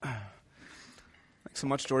so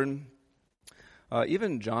much, Jordan.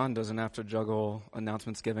 Even John doesn't have to juggle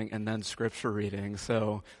announcements giving and then scripture reading,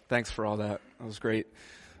 so thanks for all that. That was great.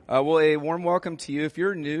 Well, a warm welcome to you. If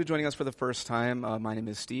you're new, joining us for the first time, my name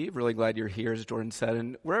is Steve. Really glad you're here, as Jordan said.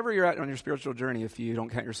 And wherever you're at on your spiritual journey, if you don't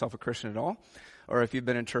count yourself a Christian at all, or if you've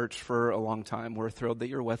been in church for a long time, we're thrilled that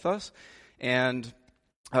you're with us. And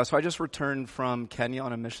so I just returned from Kenya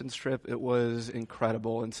on a missions trip. It was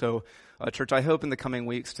incredible. And so, church, I hope in the coming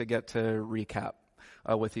weeks to get to recap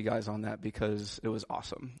with you guys on that because it was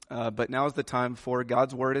awesome. But now is the time for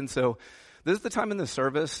God's Word. And so this is the time in the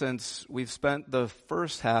service since we've spent the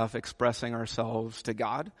first half expressing ourselves to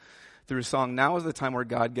God through song. Now is the time where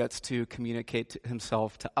God gets to communicate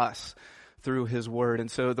himself to us through his word. And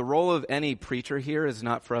so the role of any preacher here is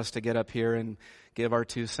not for us to get up here and give our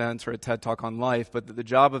 2 cents or a TED Talk on life, but the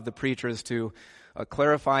job of the preacher is to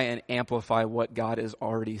clarify and amplify what God is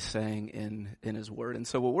already saying in his word. And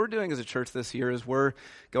so what we're doing as a church this year is we're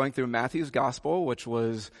going through Matthew's gospel, which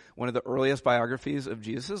was one of the earliest biographies of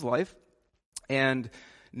Jesus' life. And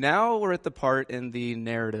now we're at the part in the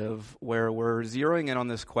narrative where we're zeroing in on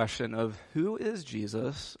this question of who is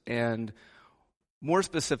Jesus, and more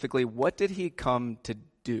specifically, what did he come to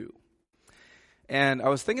do? And I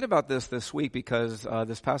was thinking about this week because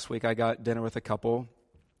this past week I got dinner with a couple,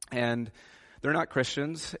 and they're not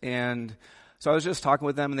Christians. And so I was just talking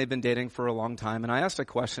with them, and they've been dating for a long time. And I asked a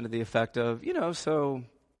question to the effect of, so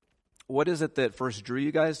what is it that first drew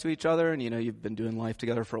you guys to each other? And, you've been doing life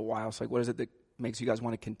together for a while. So, what is it that makes you guys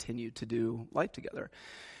want to continue to do life together?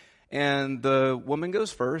 And the woman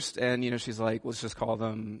goes first, and, she's like, let's just call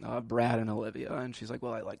them Brad and Olivia. And she's like,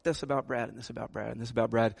 well, I like this about Brad, and this about Brad, and this about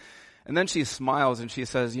Brad. And then she smiles, and she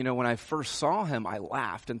says, when I first saw him, I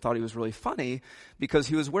laughed and thought he was really funny because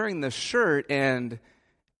he was wearing this shirt, and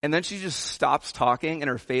then she just stops talking, and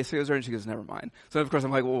her face goes red, and she goes, never mind. So, of course, I'm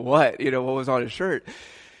like, well, what? What was on his shirt?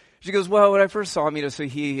 She goes, well, when I first saw him, so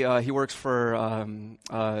he works for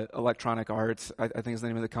Electronic Arts, I think is the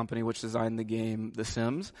name of the company, which designed the game The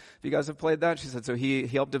Sims. If you guys have played that, she said, so he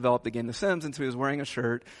helped develop the game The Sims, and so he was wearing a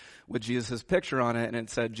shirt with Jesus' picture on it, and it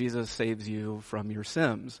said, Jesus saves you from your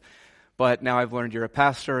Sims. But now I've learned you're a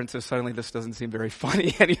pastor, and so suddenly this doesn't seem very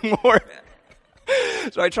funny anymore.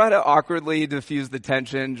 So I try to awkwardly diffuse the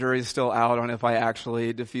tension. Jury's still out on if I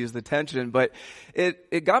actually diffuse the tension. But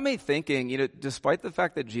it got me thinking, despite the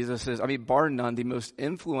fact that Jesus is, bar none, the most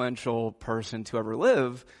influential person to ever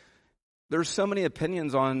live, there's so many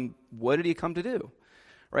opinions on what did he come to do,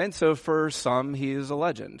 right? And so for some, he is a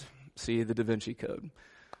legend. See the Da Vinci Code.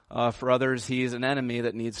 For others, he's an enemy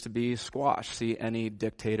that needs to be squashed. See any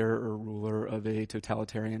dictator or ruler of a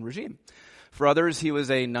totalitarian regime. For others, he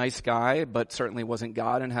was a nice guy, but certainly wasn't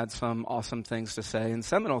God and had some awesome things to say and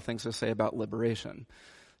seminal things to say about liberation.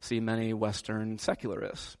 See many Western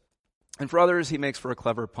secularists. And for others, he makes for a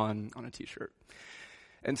clever pun on a t-shirt.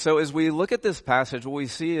 And so as we look at this passage, what we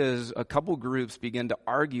see is a couple groups begin to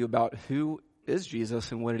argue about who is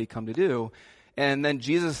Jesus and what did he come to do. And then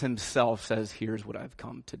Jesus himself says, here's what I've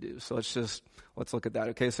come to do. So let's look at that.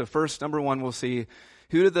 Okay, so first, number one, we'll see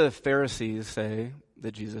who do the Pharisees say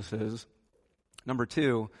that Jesus is? Number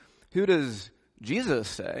two, who does Jesus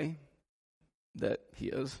say that he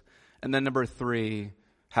is? And then number three,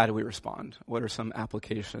 how do we respond? What are some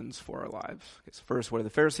applications for our lives? Okay, so first, what do the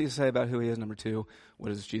Pharisees say about who he is? Number two, what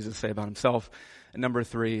does Jesus say about himself? And number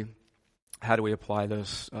three, how do we apply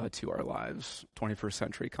this to our lives, 21st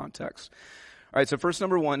century context? All right, so first,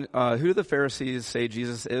 number one, who do the Pharisees say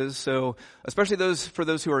Jesus is? So especially for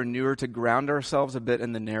those who are newer, to ground ourselves a bit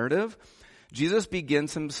in the narrative, Jesus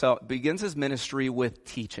begins his ministry with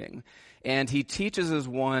teaching, and he teaches as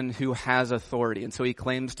one who has authority, and so he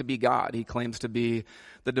claims to be God. He claims to be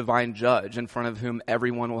the divine judge in front of whom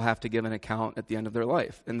everyone will have to give an account at the end of their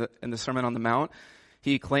life. In the Sermon on the Mount,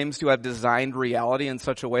 he claims to have designed reality in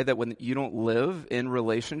such a way that when you don't live in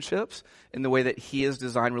relationships in the way that he has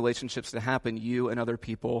designed relationships to happen, you and other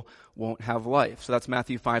people won't have life. So that's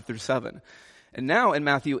Matthew 5 through 7. And now in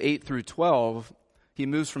Matthew 8 through 12, he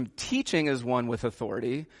moves from teaching as one with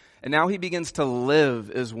authority, and now he begins to live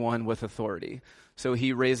as one with authority. So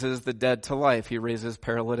he raises the dead to life. He raises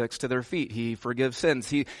paralytics to their feet. He forgives sins.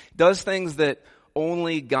 He does things that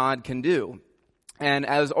only God can do. And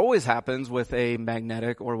as always happens with a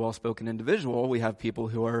magnetic or well-spoken individual, we have people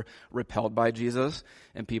who are repelled by Jesus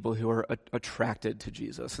and people who are attracted to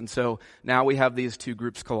Jesus. And so now we have these two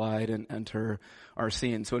groups collide and enter our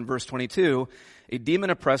scene. So in verse 22, a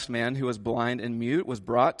demon-oppressed man who was blind and mute was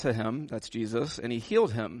brought to him, that's Jesus, and he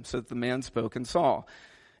healed him so that the man spoke and saw.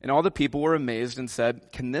 And all the people were amazed and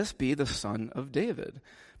said, "Can this be the son of David?"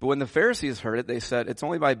 But when the Pharisees heard it, they said, "It's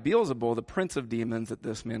only by Beelzebul, the prince of demons, that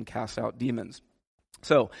this man casts out demons."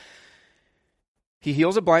 So, he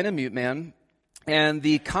heals a blind and mute man, and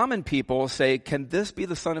the common people say, can this be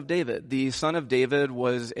the son of David? The son of David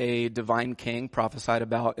was a divine king prophesied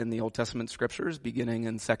about in the Old Testament scriptures, beginning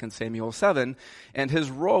in 2 Samuel 7, and his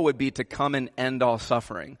role would be to come and end all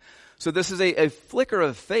suffering. So this is a flicker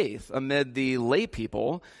of faith amid the lay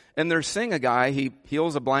people, and they're seeing a guy, he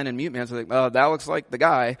heals a blind and mute man, so that looks like the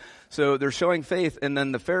guy. So they're showing faith, and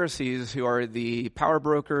then the Pharisees, who are the power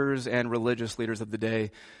brokers and religious leaders of the day,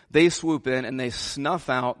 they swoop in and they snuff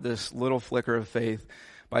out this little flicker of faith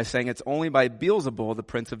by saying it's only by Beelzebul, the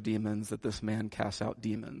prince of demons, that this man casts out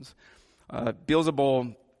demons.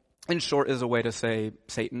 Beelzebul, in short, is a way to say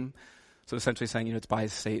Satan. So essentially saying, it's by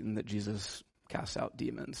Satan that Jesus casts out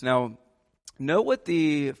demons. Now, note what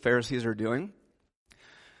the Pharisees are doing.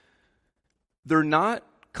 They're not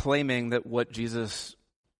claiming that what Jesus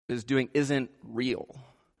is doing isn't real.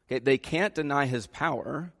 Okay? They can't deny his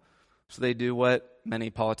power, so they do what many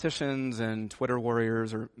politicians and Twitter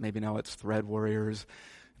warriors, or maybe now it's thread warriors,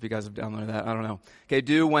 if you guys have downloaded that, I don't know. Okay,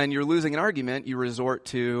 do when you're losing an argument, you resort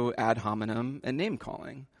to ad hominem and name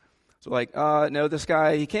calling. So no, this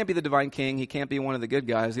guy, he can't be the divine king. He can't be one of the good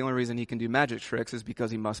guys. The only reason he can do magic tricks is because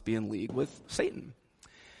he must be in league with Satan.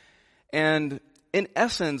 And in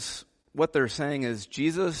essence, what they're saying is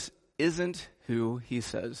Jesus isn't who he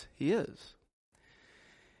says he is.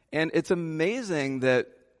 And it's amazing that,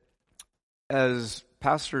 as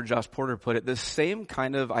Pastor Josh Porter put it, this same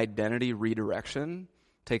kind of identity redirection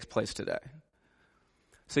takes place today.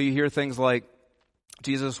 So you hear things like,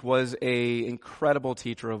 Jesus was an incredible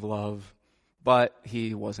teacher of love, but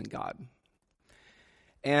he wasn't God.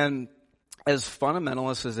 And as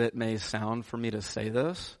fundamentalist as it may sound for me to say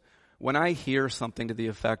this, when I hear something to the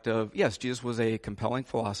effect of, yes, Jesus was a compelling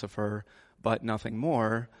philosopher, but nothing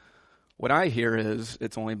more, what I hear is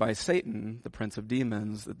it's only by Satan, the prince of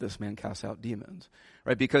demons, that this man casts out demons.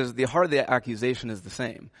 Right? Because the heart of the accusation is the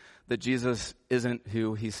same, that Jesus isn't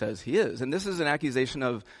who he says he is. And this is an accusation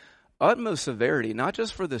of utmost severity, not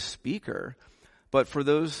just for the speaker, but for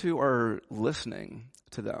those who are listening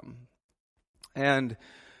to them. And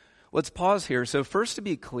let's pause here. So first, to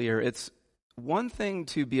be clear, it's one thing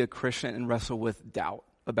to be a Christian and wrestle with doubt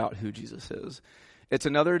about who Jesus is. It's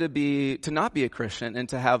another to not be a Christian and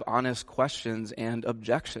to have honest questions and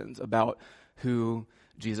objections about who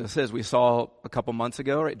Jesus is. We saw a couple months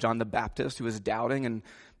ago, right, John the Baptist, who was doubting, and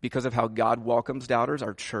because of how God welcomes doubters,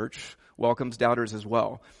 our church welcomes doubters as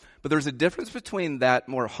well. But there's a difference between that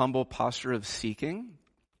more humble posture of seeking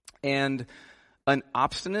and an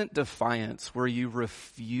obstinate defiance where you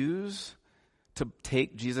refuse to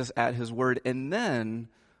take Jesus at his word and then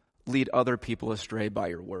lead other people astray by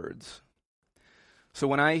your words. So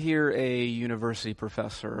when I hear a university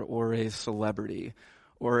professor or a celebrity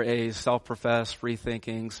or a self-professed,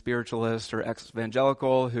 free-thinking spiritualist or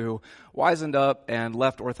ex-evangelical who wisened up and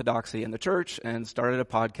left orthodoxy in the church and started a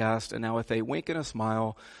podcast, and now with a wink and a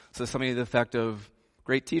smile says something to the effect of,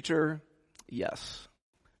 great teacher, yes.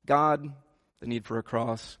 God, the need for a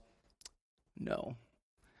cross, no.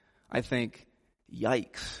 I think,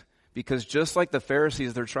 yikes. Because just like the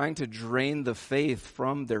Pharisees, they're trying to drain the faith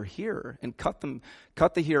from their hearer and cut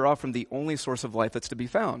the hearer off from the only source of life that's to be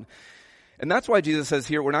found. And that's why Jesus says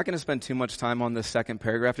here, we're not going to spend too much time on this second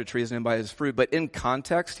paragraph to treason him by his fruit, but in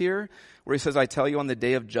context here, where he says, I tell you on the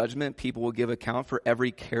day of judgment, people will give account for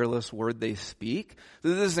every careless word they speak.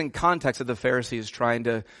 This is in context of the Pharisees trying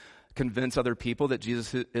to convince other people that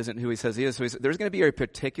Jesus isn't who he says he is. So there's going to be a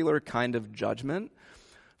particular kind of judgment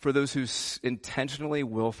for those who intentionally,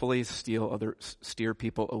 willfully steer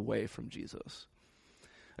people away from Jesus.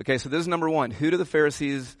 Okay, so this is number one. Who do the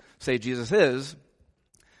Pharisees say Jesus is?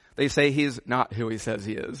 They say he's not who he says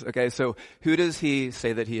he is. Okay, so who does he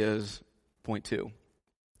say that he is? Point two.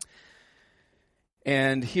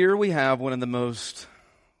 And here we have one of the most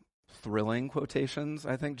thrilling quotations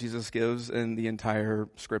I think Jesus gives in the entire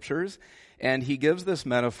scriptures. And he gives this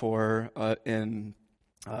metaphor in,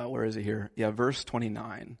 where is it here? Yeah, verse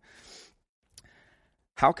 29.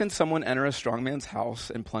 How can someone enter a strong man's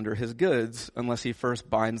house and plunder his goods unless he first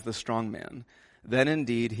binds the strong man? Then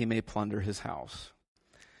indeed he may plunder his house.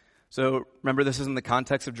 So remember, this is in the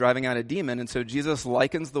context of driving out a demon. And so Jesus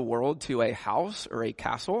likens the world to a house or a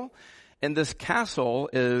castle. And this castle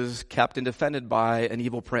is kept and defended by an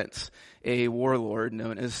evil prince, a warlord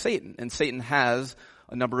known as Satan. And Satan has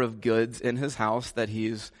a number of goods in his house that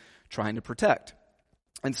he's trying to protect.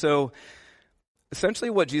 And so essentially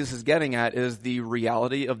what Jesus is getting at is the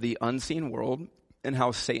reality of the unseen world and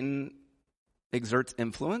how Satan exerts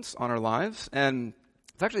influence on our lives. And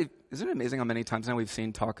it's actually, isn't it amazing how many times now we've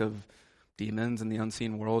seen talk of demons and the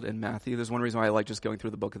unseen world in Matthew. There's one reason why I like just going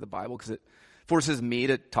through the book of the Bible, because it forces me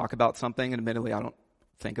to talk about something, and admittedly I don't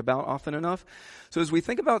think about often enough. So as we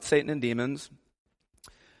think about Satan and demons,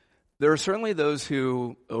 there are certainly those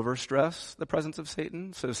who overstress the presence of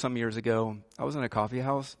Satan. So some years ago, I was in a coffee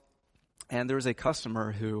house, and there was a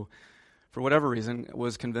customer who, for whatever reason,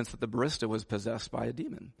 was convinced that the barista was possessed by a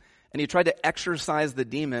demon. And he tried to exorcise the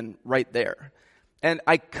demon right there. And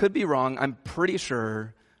I could be wrong. I'm pretty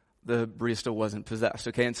sure the barista wasn't possessed,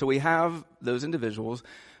 okay? And so we have those individuals.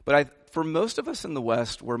 But for most of us in the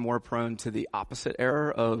West, we're more prone to the opposite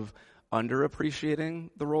error of underappreciating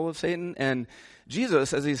the role of Satan. And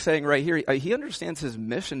Jesus, as he's saying right here, he understands his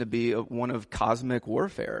mission to be one of cosmic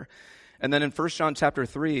warfare. And then in 1 John chapter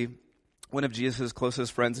 3, one of Jesus'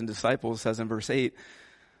 closest friends and disciples says in verse 8,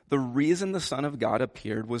 the reason the Son of God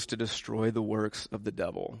appeared was to destroy the works of the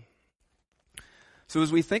devil. So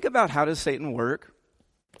as we think about how does Satan work,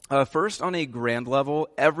 first on a grand level,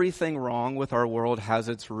 everything wrong with our world has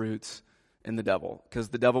its roots in the devil, because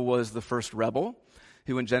the devil was the first rebel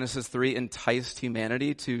who in Genesis 3 enticed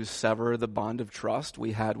humanity to sever the bond of trust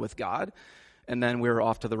we had with God. And then we were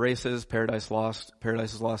off to the races. Paradise is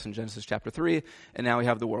lost in Genesis chapter 3. And now we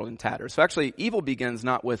have the world in tatters. So actually, evil begins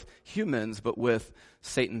not with humans, but with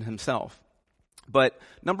Satan himself. But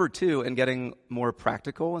number two, and getting more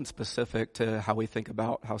practical and specific to how we think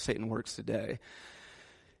about how Satan works today,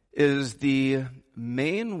 is the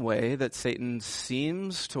main way that Satan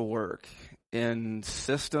seems to work in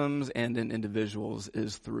systems and in individuals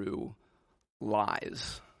is through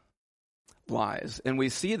lies. Lies. And we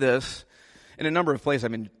see this in a number of places. I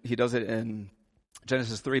mean, he does it in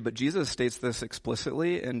Genesis 3, but Jesus states this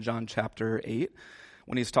explicitly in John chapter 8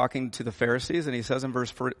 when he's talking to the Pharisees, and he says in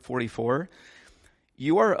verse 44,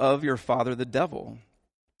 you are of your father the devil,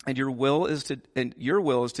 and your will is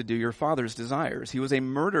to do your father's desires. He was a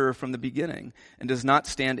murderer from the beginning and does not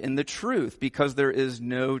stand in the truth because there is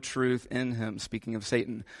no truth in him. Speaking of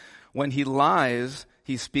Satan, when he lies,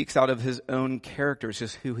 he speaks out of his own character. It's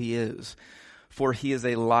just who he is. For he is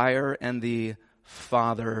a liar and the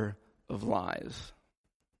father of lies.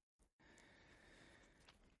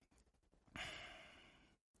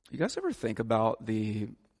 You guys ever think about the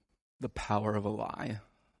power of a lie?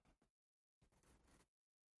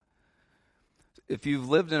 If you've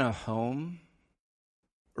lived in a home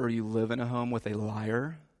or you live in a home with a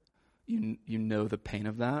liar, you know the pain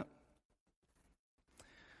of that.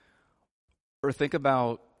 Or think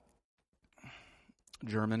about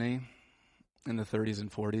Germany in the 30s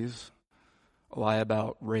and 40s, a lie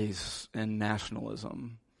about race and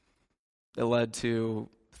nationalism that led to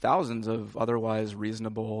thousands of otherwise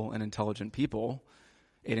reasonable and intelligent people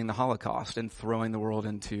aiding the Holocaust and throwing the world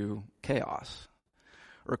into chaos.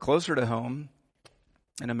 Or closer to home,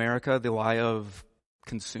 in America, the lie of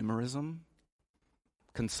consumerism,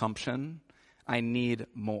 consumption. I need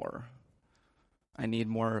more. I need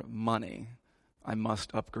more money. I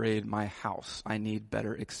must upgrade my house. I need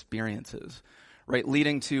better experiences, right?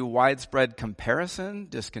 Leading to widespread comparison,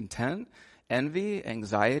 discontent, envy,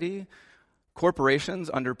 anxiety, corporations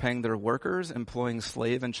underpaying their workers, employing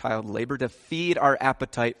slave and child labor to feed our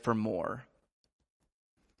appetite for more.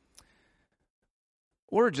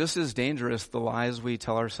 Or just as dangerous, the lies we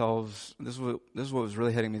tell ourselves, this is what was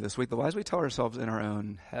really hitting me this week, the lies we tell ourselves in our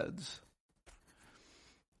own heads.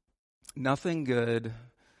 Nothing good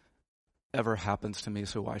ever happens to me,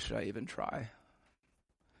 so why should I even try?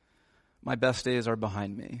 My best days are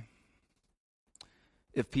behind me.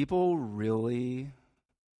 If people really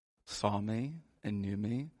saw me and knew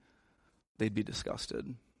me, they'd be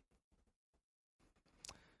disgusted.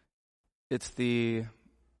 It's the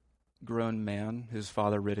grown man whose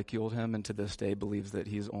father ridiculed him and to this day believes that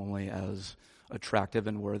he's only as attractive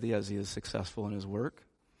and worthy as he is successful in his work.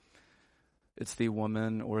 It's the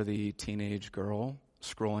woman or the teenage girl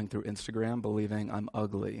scrolling through Instagram believing I'm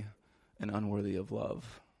ugly and unworthy of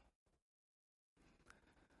love.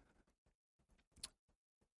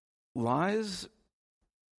 Lies,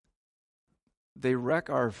 they wreck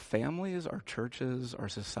our families, our churches, our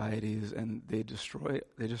societies, and they destroy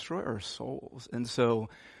our souls. And so,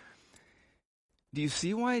 do you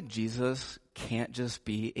see why Jesus can't just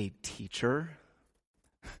be a teacher?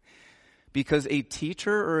 Because a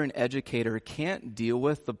teacher or an educator can't deal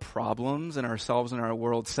with the problems in ourselves and our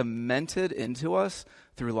world cemented into us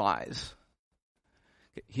through lies.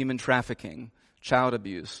 Human trafficking, child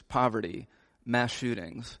abuse, poverty, mass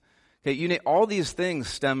shootings. Okay, all these things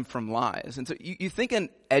stem from lies. And so you think an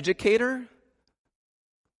educator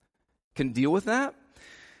can deal with that?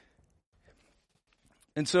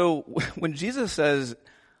 And so when Jesus says,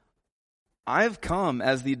 I've come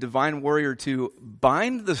as the divine warrior to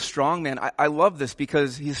bind the strong man. I love this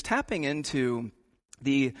because he's tapping into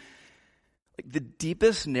the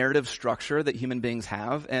deepest narrative structure that human beings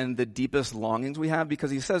have and the deepest longings we have,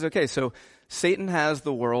 because he says, okay, so Satan has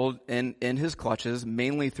the world in his clutches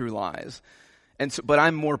mainly through lies. But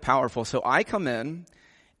I'm more powerful. So I come in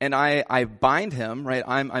and I bind him, right?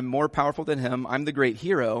 I'm more powerful than him. I'm the great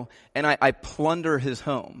hero, and I plunder his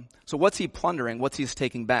home. So what's he plundering? What's he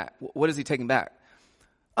taking back? What is he taking back?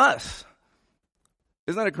 Us.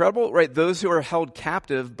 Isn't that incredible? Right? Those who are held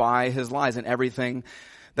captive by his lies and everything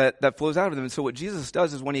that flows out of them. And so what Jesus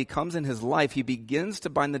does is when he comes in his life, he begins to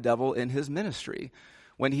bind the devil in his ministry.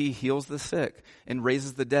 When he heals the sick and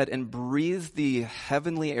raises the dead and breathes the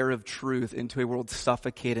heavenly air of truth into a world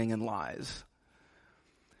suffocating in lies.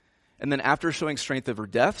 And then after showing strength over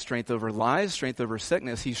death, strength over lies, strength over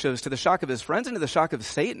sickness, he shows, to the shock of his friends and to the shock of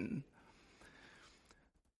Satan,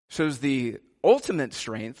 shows the ultimate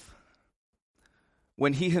strength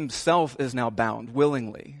when he himself is now bound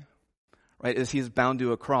willingly, right? As he's bound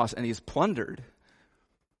to a cross and he's plundered.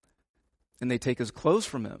 And they take his clothes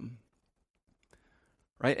from him,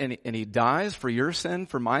 right? And he dies for your sin,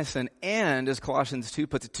 for my sin, and as Colossians 2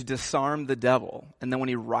 puts it, to disarm the devil. And then when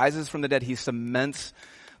he rises from the dead, he cements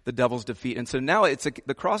the devil's defeat. And so now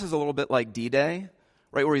the cross is a little bit like D-Day,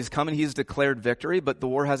 right? Where he's come and he's declared victory, but the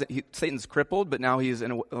war Satan's crippled, but now he's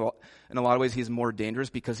in a lot of ways he's more dangerous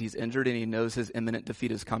because he's injured and he knows his imminent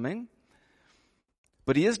defeat is coming.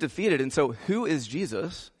 But he is defeated. And so who is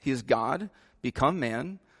Jesus? He is God, become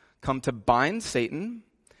man, come to bind Satan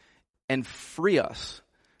and free us,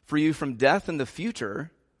 free you from death in the future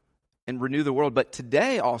and renew the world. But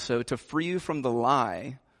today also to free you from the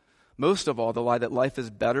lie, most of all, the lie that life is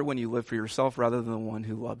better when you live for yourself rather than the one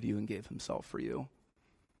who loved you and gave himself for you.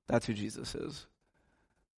 That's who Jesus is.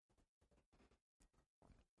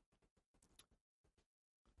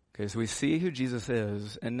 Okay, so we see who Jesus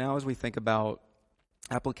is, and now as we think about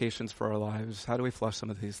applications for our lives, how do we flesh some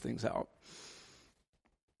of these things out?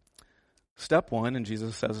 Step one, and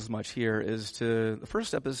Jesus says as much here, the first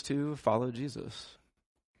step is to follow Jesus.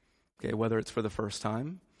 Okay, whether it's for the first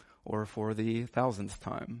time or for the 1,000th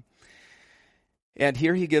time. And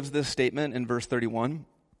here he gives this statement in verse 31.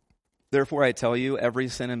 Therefore I tell you, every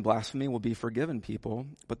sin and blasphemy will be forgiven people,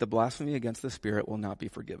 but the blasphemy against the Spirit will not be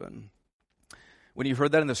forgiven. When you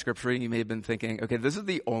heard that in the scripture, you may have been thinking, okay, this is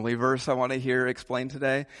the only verse I want to hear explained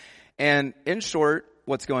today. And in short,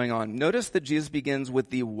 what's going on? Notice that Jesus begins with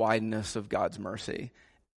the wideness of God's mercy.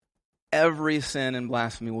 Every sin and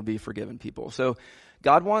blasphemy will be forgiven people. So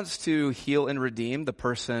God wants to heal and redeem the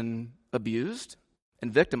person abused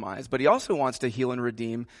and victimized, but he also wants to heal and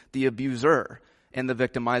redeem the abuser and the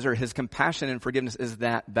victimizer. His compassion and forgiveness is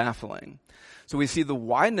that baffling. So we see the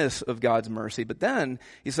wideness of God's mercy, but then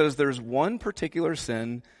he says there's one particular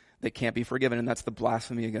sin that can't be forgiven, and that's the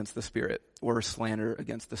blasphemy against the Spirit or slander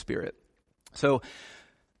against the Spirit. So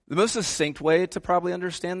the most succinct way to probably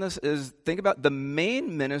understand this is think about the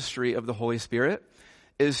main ministry of the Holy Spirit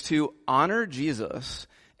is to honor Jesus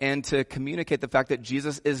and to communicate the fact that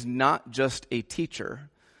Jesus is not just a teacher,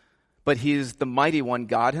 but he's the mighty one,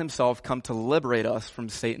 God himself, come to liberate us from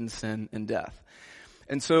Satan's sin and death.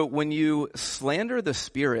 And so when you slander the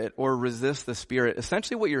Spirit or resist the Spirit,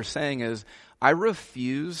 essentially what you're saying is, I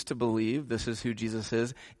refuse to believe this is who Jesus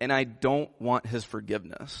is, and I don't want his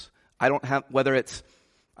forgiveness. I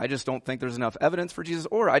just don't think there's enough evidence for Jesus,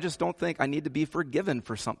 or I just don't think I need to be forgiven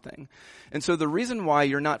for something. And so the reason why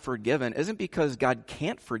you're not forgiven isn't because God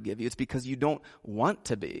can't forgive you, it's because you don't want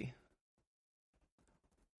to be.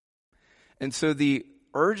 And so the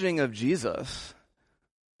urging of Jesus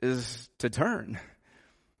is to turn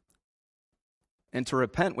and to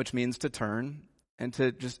repent, which means to turn and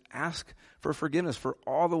to just ask for forgiveness for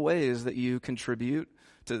all the ways that you contribute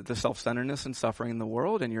to the self-centeredness and suffering in the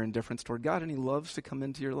world and your indifference toward God, and he loves to come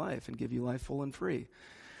into your life and give you life full and free.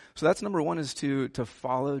 So that's number one, is to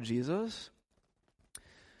follow Jesus.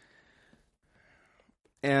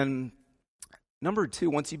 And number two,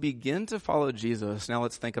 once you begin to follow Jesus, now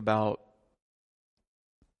let's think about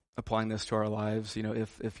applying this to our lives. You know,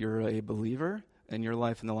 if you're a believer in your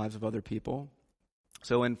life and the lives of other people.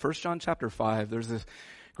 So in 1 John chapter 5, there's this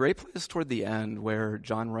great place toward the end where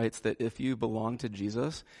John writes that if you belong to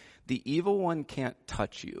Jesus, the evil one can't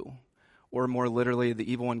touch you. Or more literally,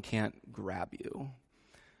 the evil one can't grab you.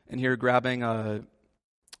 And here, grabbing an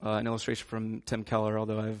illustration from Tim Keller,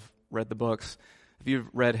 although I've read the books. If you've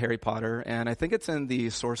read Harry Potter, and I think it's in the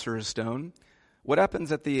Sorcerer's Stone, what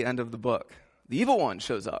happens at the end of the book? The evil one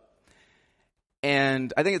shows up.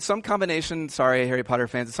 And I think it's some combination, sorry Harry Potter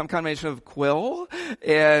fans, it's some combination of Quill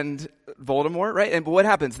and Voldemort, right? And but what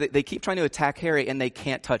happens? They keep trying to attack Harry, and they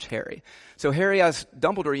can't touch Harry. So Harry asks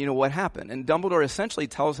Dumbledore, what happened? And Dumbledore essentially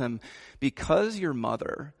tells him, because your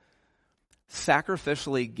mother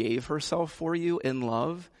sacrificially gave herself for you in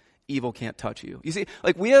love, evil can't touch you. You see,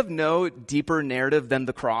 we have no deeper narrative than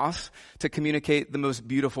the cross to communicate the most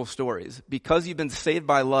beautiful stories. Because you've been saved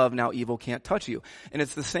by love, now evil can't touch you. And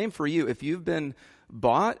it's the same for you. If you've been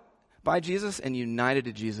bought by Jesus and united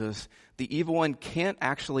to Jesus, the evil one can't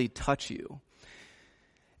actually touch you.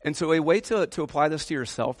 And so a way to apply this to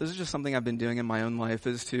yourself, this is just something I've been doing in my own life,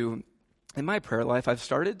 is to, in my prayer life, I've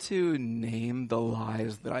started to name the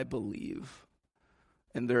lies that I believe.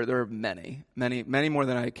 And there are many more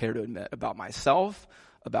than I care to admit, about myself,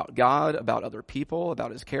 about God, about other people,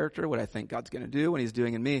 about his character, what I think God's going to do, what he's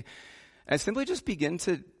doing in me. And I simply just begin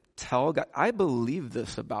to tell God, I believe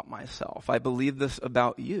this about myself. I believe this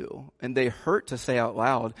about you. And they hurt to say out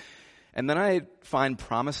loud. And then I find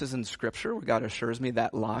promises in Scripture where God assures me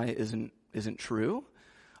that lie isn't true.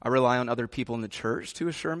 I rely on other people in the church to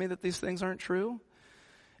assure me that these things aren't true.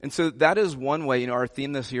 And so that is one way, our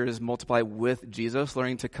theme this year is multiply with Jesus,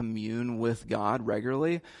 learning to commune with God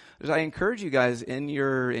regularly. I encourage you guys in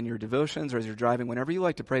your devotions or as you're driving, whenever you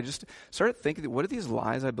like to pray, just start thinking, what are these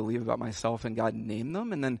lies I believe about myself? And God, name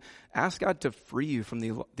them, and then ask God to free you from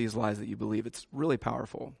these lies that you believe. It's really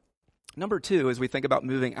powerful. Number 2, as we think about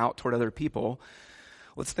moving out toward other people,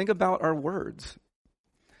 let's think about our words.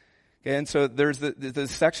 Okay, and so there's the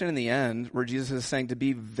section in the end where Jesus is saying to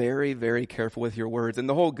be very, very careful with your words. And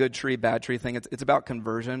the whole good tree, bad tree thing, it's about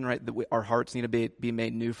conversion, right? Our hearts need to be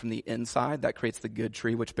made new from the inside. That creates the good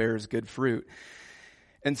tree, which bears good fruit.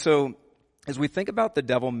 And so as we think about the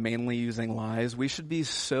devil mainly using lies, we should be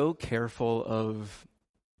so careful of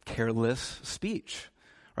careless speech,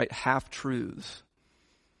 right? Half-truths,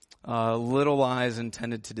 little lies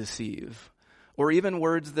intended to deceive. Or even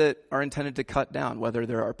words that are intended to cut down, whether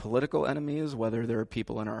there are political enemies, whether there are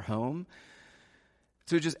people in our home.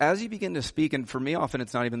 So just as you begin to speak, and for me often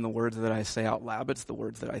it's not even the words that I say out loud, but it's the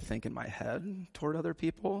words that I think in my head toward other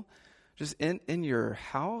people. Just in your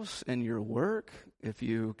house, in your work, if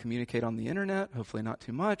you communicate on the internet, hopefully not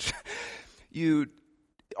too much,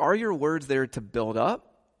 are your words there to build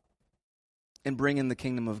up and bring in the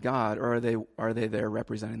kingdom of God, or are they there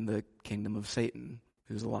representing the kingdom of Satan,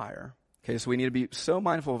 who's a liar? Okay, so we need to be so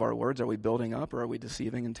mindful of our words. Are we building up or are we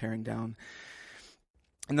deceiving and tearing down?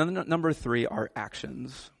 And then number 3, our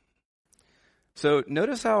actions. So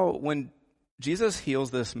notice how when Jesus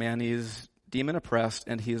heals this man, he's demon oppressed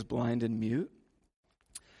and he is blind and mute.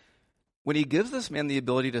 When he gives this man the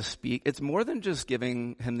ability to speak, it's more than just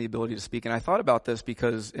giving him the ability to speak. And I thought about this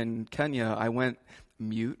because in Kenya, I went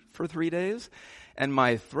mute for 3 days and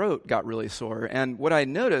my throat got really sore. And what I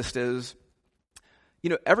noticed is,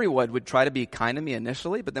 everyone would try to be kind to me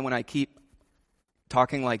initially, but then when I keep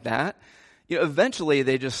talking like that, eventually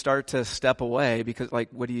they just start to step away because,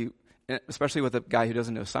 what do you, especially with a guy who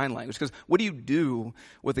doesn't know sign language, because what do you do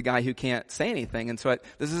with a guy who can't say anything? And so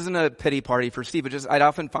this isn't a pity party for Steve, but I'd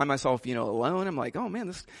often find myself, alone. I'm like, oh man,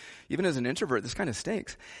 this, even as an introvert, this kind of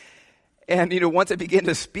stinks. And, once I began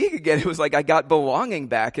to speak again, it was like I got belonging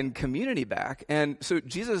back and community back. And so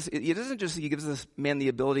Jesus, it isn't just he gives this man the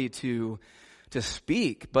ability to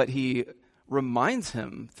speak, but he reminds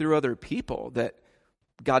him through other people that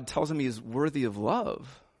God tells him he's worthy of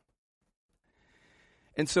love.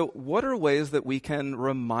 And so what are ways that we can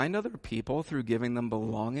remind other people through giving them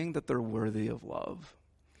belonging that they're worthy of love?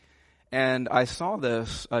 And I saw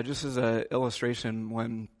this just as an illustration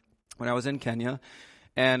when I was in Kenya,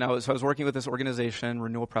 and I was working with this organization,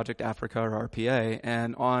 Renewal Project Africa, or RPA,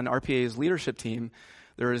 and on RPA's leadership team,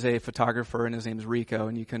 there is a photographer, and his name's Rico,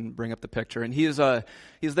 and you can bring up the picture. And he's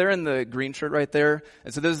there in the green shirt right there.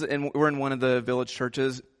 And so we're in one of the village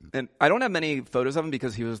churches, and I don't have many photos of him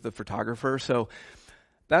because he was the photographer. So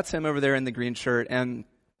that's him over there in the green shirt. And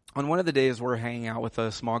on one of the days, we're hanging out with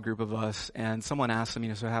a small group of us, and someone asked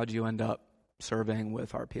him, so how'd you end up serving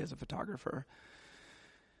with RPA as a photographer?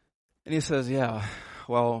 And he says, yeah,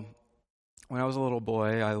 well, when I was a little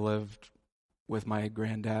boy, I lived with my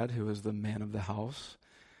granddad, who was the man of the house.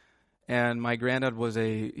 And my granddad was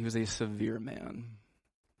a severe man.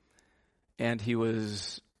 And he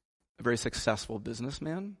was a very successful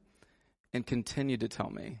businessman and continued to tell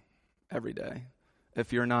me every day,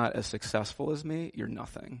 if you're not as successful as me, you're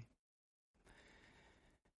nothing.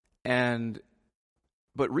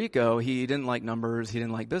 But Rico, he didn't like numbers, he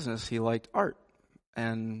didn't like business, he liked art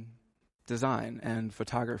and design and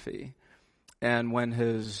photography. And when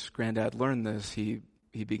his granddad learned this, he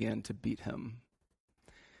began to beat him.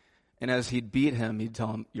 And as he'd beat him, he'd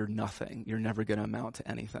tell him, you're nothing. You're never going to amount to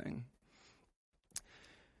anything.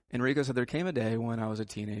 And Rico said, there came a day when I was a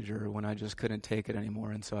teenager when I just couldn't take it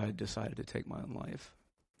anymore, and so I decided to take my own life.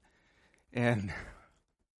 And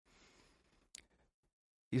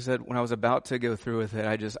he said, when I was about to go through with it,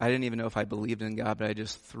 I didn't even know if I believed in God, but I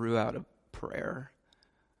just threw out a prayer.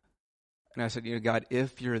 And I said, God,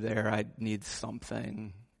 if you're there, I need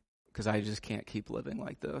something, because I just can't keep living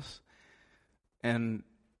like this. And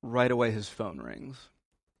right away his phone rings.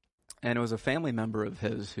 And it was a family member of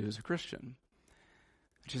his who's a Christian.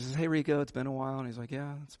 She says, hey, Rico, it's been a while. And he's like,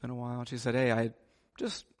 yeah, it's been a while. And she said, hey,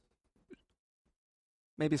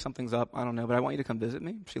 maybe something's up, I don't know, but I want you to come visit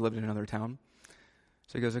me. She lived in another town.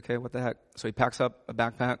 So he goes, okay, what the heck? So he packs up a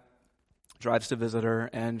backpack, drives to visit her,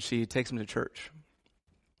 and she takes him to church.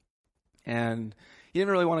 And he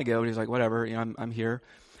didn't really want to go, but he's like, whatever, I'm here.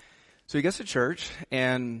 So he gets to church,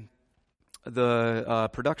 and the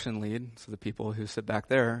production lead, so the people who sit back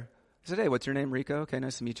there, said, hey, what's your name, Rico? Okay,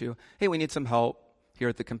 nice to meet you. Hey, we need some help here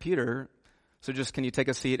at the computer. So just can you take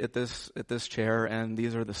a seat at this chair, and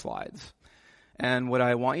these are the slides. And what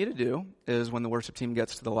I want you to do is when the worship team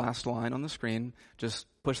gets to the last line on the screen, just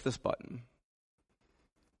push this button.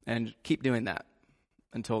 And keep doing that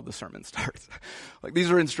until the sermon starts. Like, these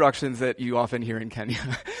are instructions that you often hear in Kenya.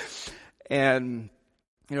 And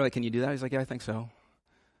you're like, can you do that? He's like, yeah, I think so.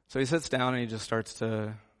 So he sits down and he just starts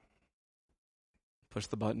to push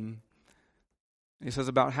the button. And he says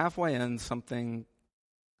about halfway in, something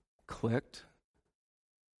clicked.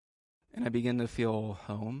 And I begin to feel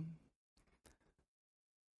home.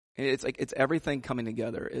 It's like it's everything coming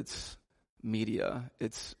together. It's media,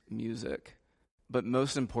 it's music, but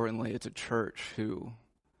most importantly, it's a church who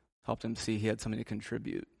helped him see he had something to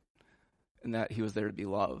contribute and that he was there to be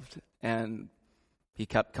loved. And he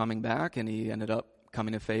kept coming back, and he ended up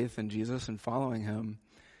coming to faith in Jesus and following him.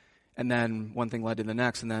 And then one thing led to the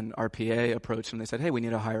next, and then our PA approached him. They said, hey, we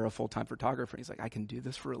need to hire a full-time photographer. He's like, I can do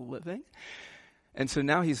this for a living? And so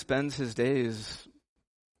now he spends his days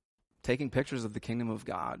taking pictures of the kingdom of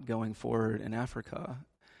God going forward in Africa.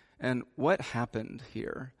 And what happened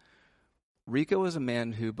here? Rico was a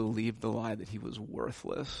man who believed the lie that he was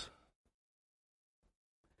worthless.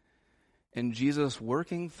 And Jesus,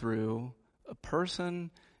 working through a person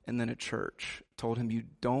and then a church, told him, you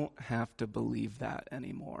don't have to believe that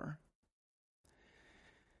anymore.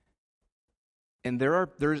 And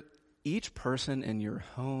there's each person in your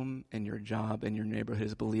home, in your job, in your neighborhood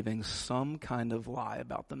is believing some kind of lie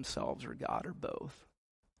about themselves or God or both.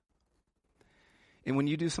 And when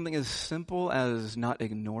you do something as simple as not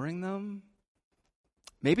ignoring them,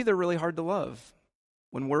 maybe they're really hard to love.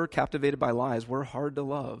 When we're captivated by lies, we're hard to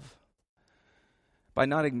love. By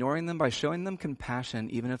not ignoring them, by showing them compassion,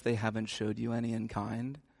 even if they haven't showed you any in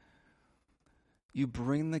kind, you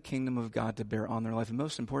bring the kingdom of God to bear on their life. And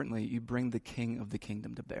most importantly, you bring the king of the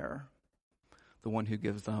kingdom to bear, the one who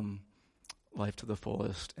gives them life to the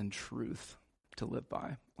fullest and truth to live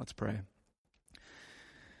by. Let's pray.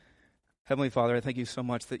 Heavenly Father, I thank you so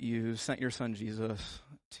much that you sent your son Jesus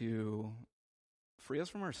to free us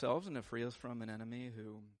from ourselves and to free us from an enemy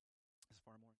who is far more